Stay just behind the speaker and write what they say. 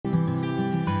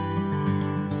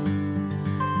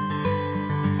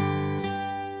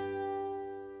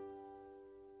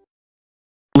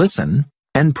Listen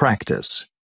and practice.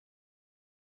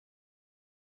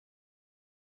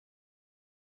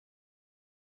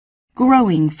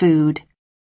 Growing food.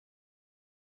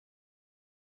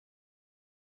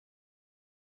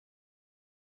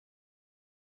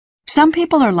 Some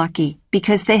people are lucky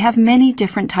because they have many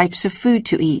different types of food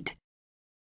to eat.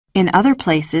 In other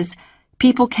places,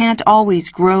 people can't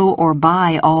always grow or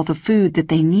buy all the food that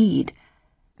they need.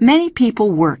 Many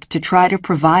people work to try to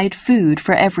provide food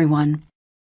for everyone.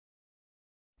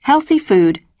 Healthy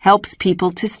food helps people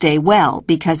to stay well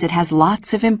because it has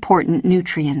lots of important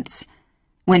nutrients.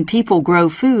 When people grow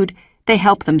food, they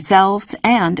help themselves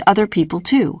and other people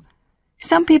too.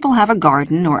 Some people have a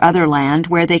garden or other land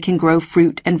where they can grow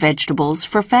fruit and vegetables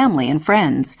for family and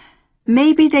friends.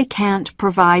 Maybe they can't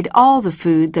provide all the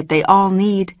food that they all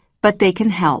need, but they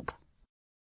can help.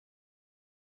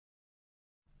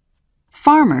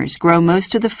 Farmers grow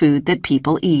most of the food that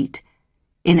people eat.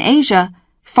 In Asia,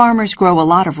 farmers grow a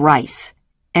lot of rice,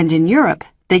 and in Europe,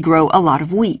 they grow a lot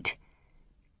of wheat.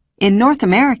 In North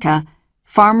America,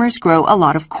 farmers grow a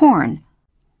lot of corn.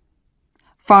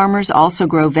 Farmers also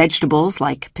grow vegetables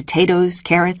like potatoes,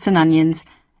 carrots, and onions,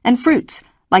 and fruits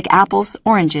like apples,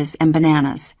 oranges, and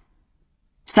bananas.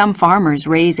 Some farmers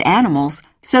raise animals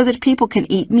so that people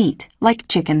can eat meat like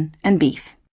chicken and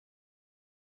beef.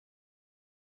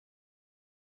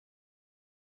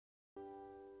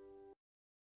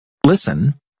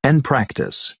 Listen and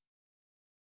practice.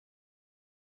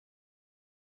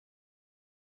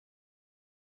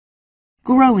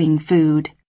 Growing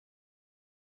food.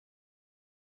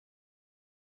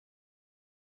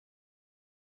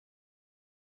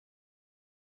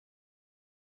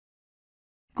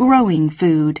 Growing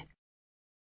food.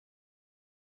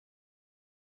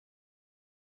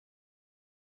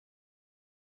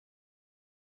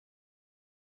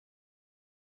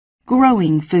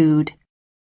 Growing food.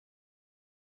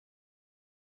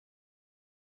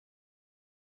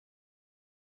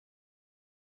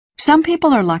 Some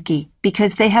people are lucky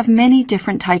because they have many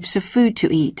different types of food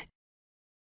to eat.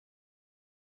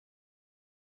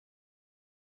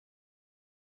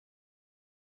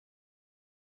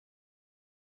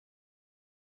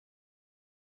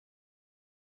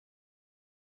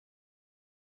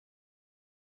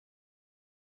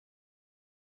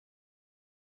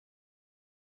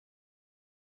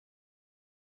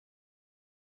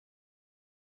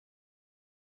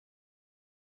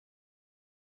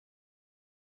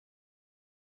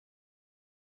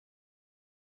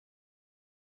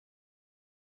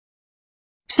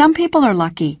 Some people are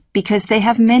lucky because they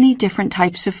have many different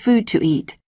types of food to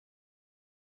eat.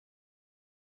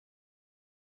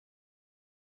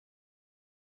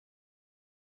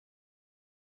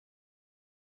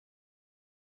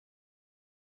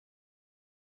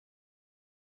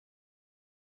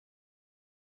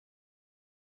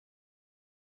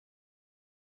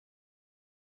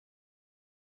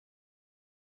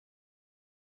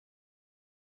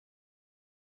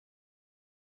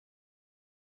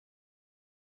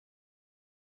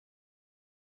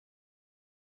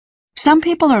 Some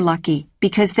people are lucky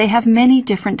because they have many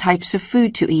different types of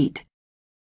food to eat.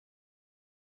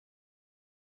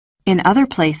 In other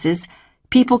places,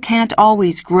 people can't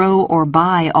always grow or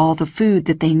buy all the food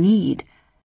that they need.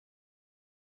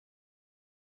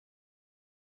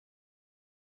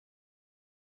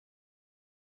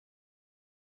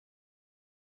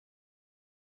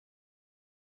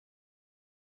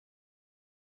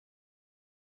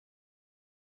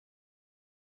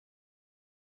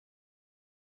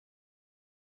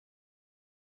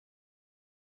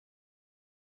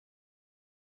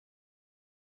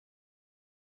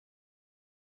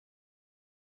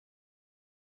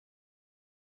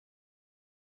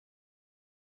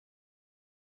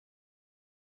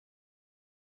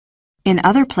 In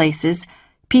other places,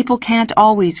 people can't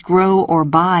always grow or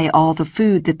buy all the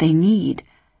food that they need.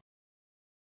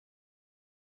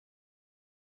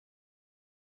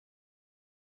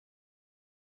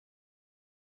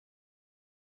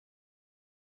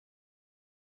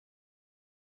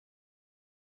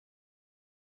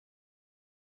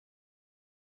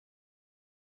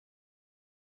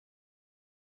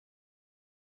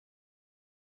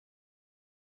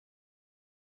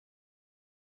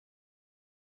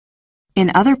 In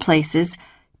other places,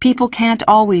 people can't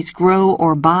always grow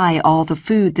or buy all the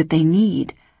food that they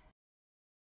need.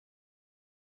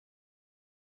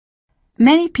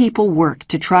 Many people work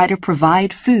to try to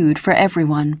provide food for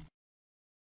everyone.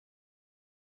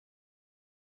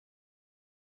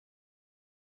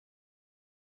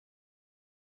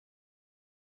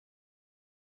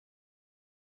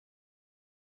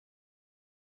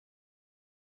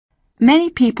 Many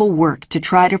people work to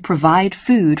try to provide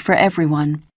food for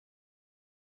everyone.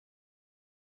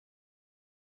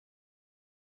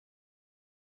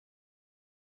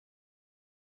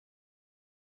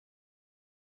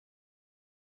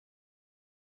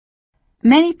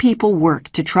 Many people work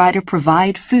to try to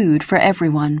provide food for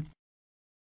everyone.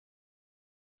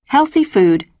 Healthy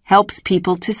food helps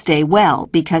people to stay well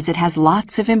because it has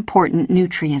lots of important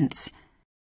nutrients.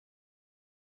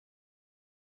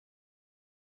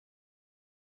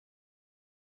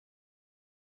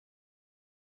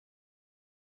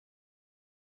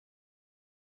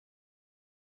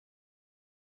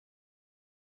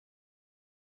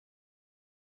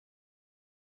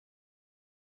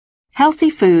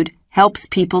 Healthy food helps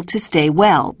people to stay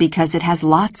well because it has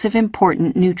lots of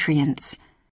important nutrients.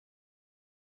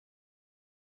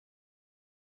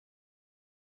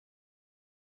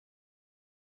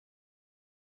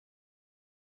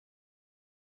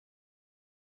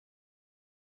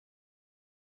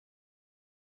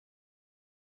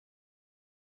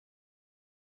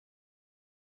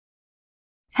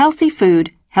 Healthy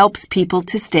food helps people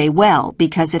to stay well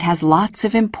because it has lots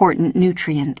of important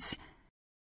nutrients.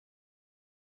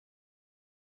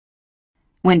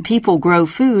 When people grow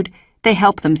food, they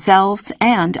help themselves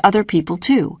and other people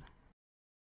too.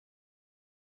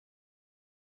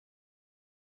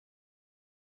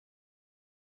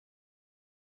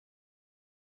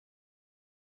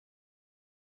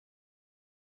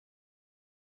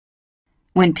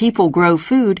 When people grow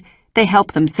food, they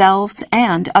help themselves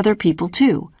and other people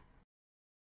too.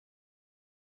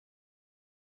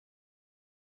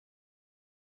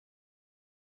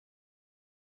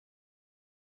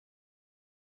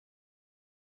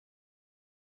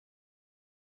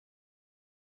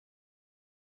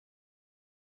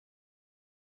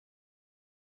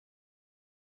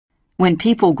 When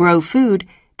people grow food,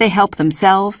 they help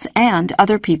themselves and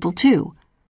other people too.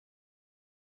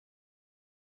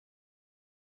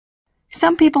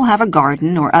 Some people have a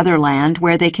garden or other land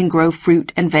where they can grow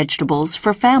fruit and vegetables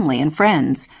for family and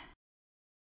friends.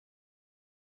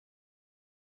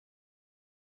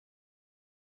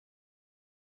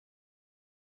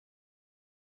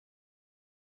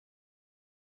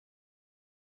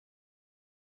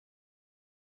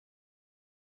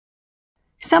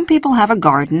 Some people have a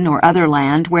garden or other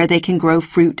land where they can grow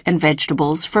fruit and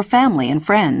vegetables for family and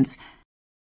friends.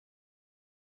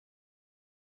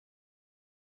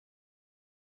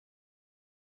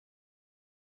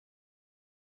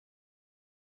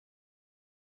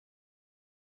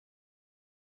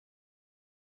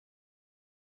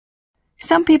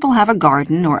 Some people have a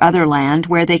garden or other land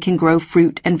where they can grow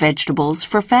fruit and vegetables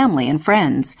for family and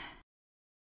friends.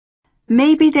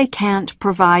 Maybe they can't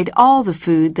provide all the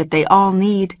food that they all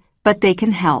need, but they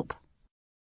can help.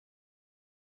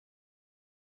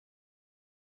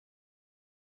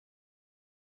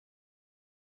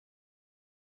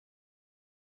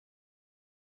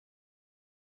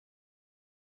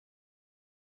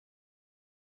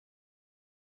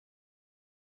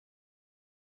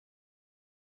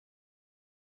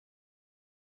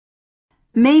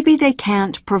 Maybe they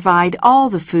can't provide all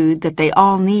the food that they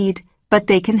all need, but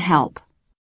they can help.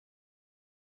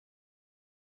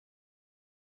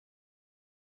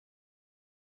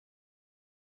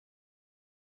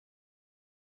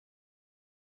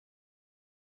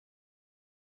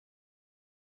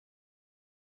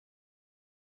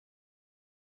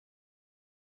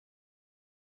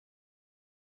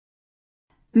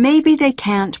 Maybe they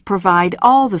can't provide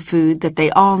all the food that they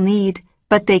all need,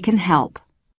 but they can help.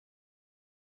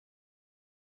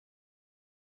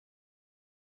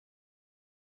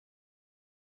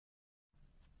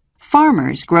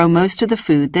 Farmers grow most of the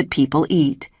food that people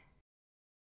eat.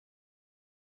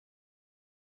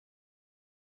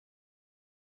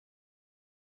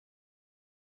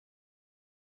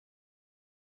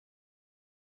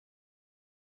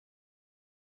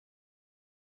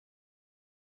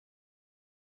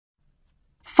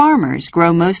 Farmers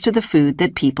grow most of the food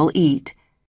that people eat.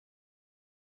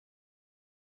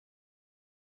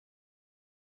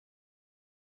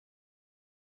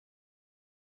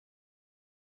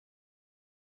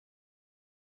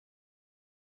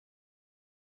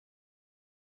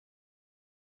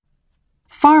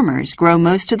 Farmers grow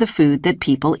most of the food that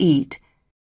people eat.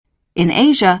 In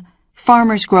Asia,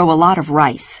 farmers grow a lot of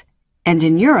rice, and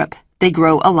in Europe, they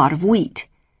grow a lot of wheat.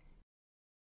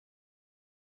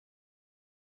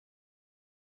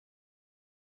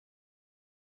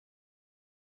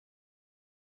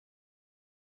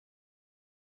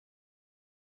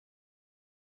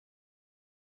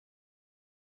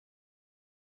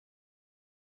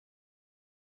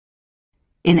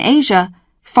 In Asia,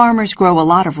 farmers grow a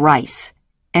lot of rice,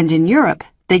 and in Europe,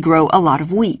 they grow a lot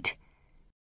of wheat.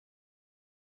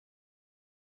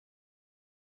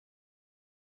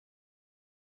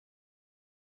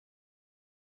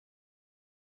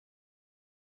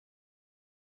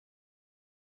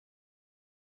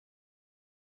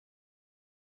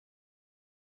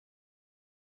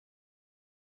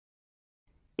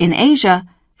 In Asia,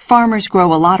 farmers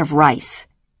grow a lot of rice,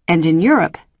 and in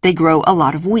Europe, they grow a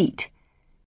lot of wheat.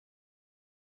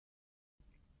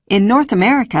 In North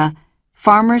America,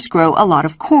 farmers grow a lot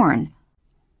of corn.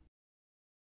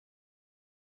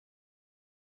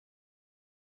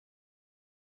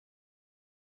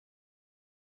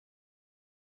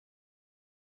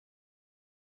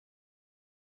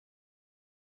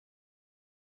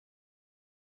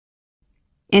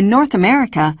 In North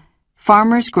America,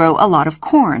 farmers grow a lot of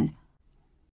corn.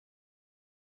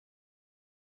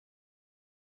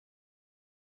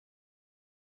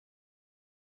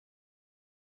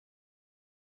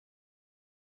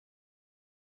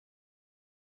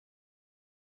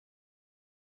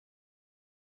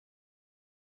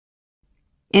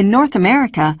 In North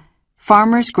America,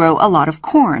 farmers grow a lot of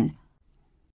corn.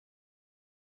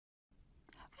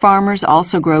 Farmers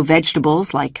also grow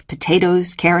vegetables like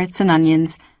potatoes, carrots, and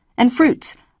onions, and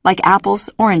fruits like apples,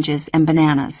 oranges, and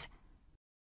bananas.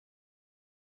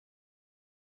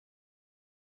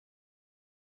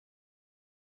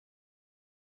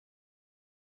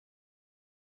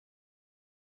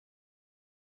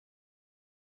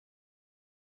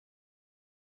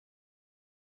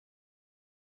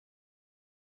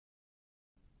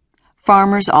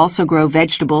 Farmers also grow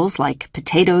vegetables like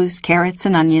potatoes, carrots,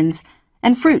 and onions,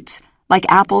 and fruits like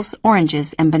apples,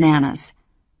 oranges, and bananas.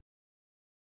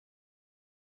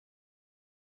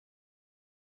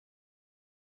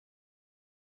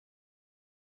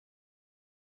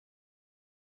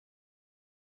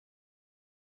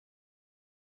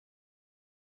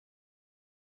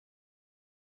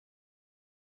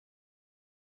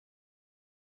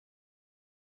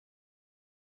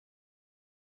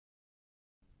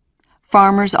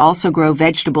 Farmers also grow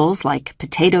vegetables like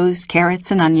potatoes,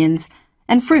 carrots, and onions,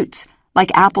 and fruits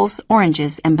like apples,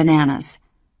 oranges, and bananas.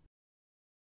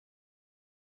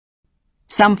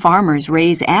 Some farmers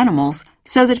raise animals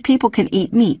so that people can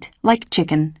eat meat like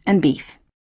chicken and beef.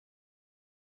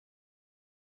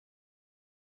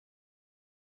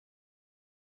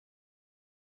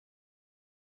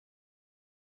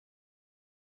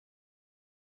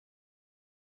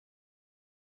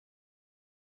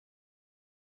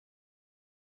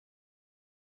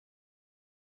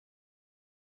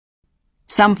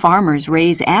 Some farmers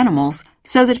raise animals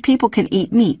so that people can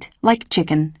eat meat like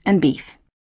chicken and beef.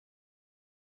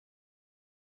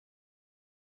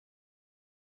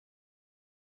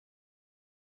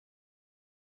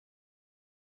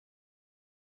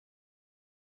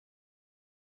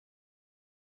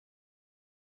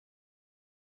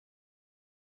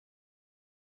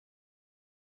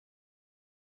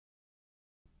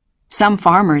 Some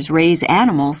farmers raise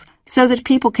animals so that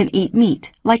people can eat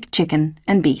meat like chicken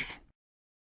and beef.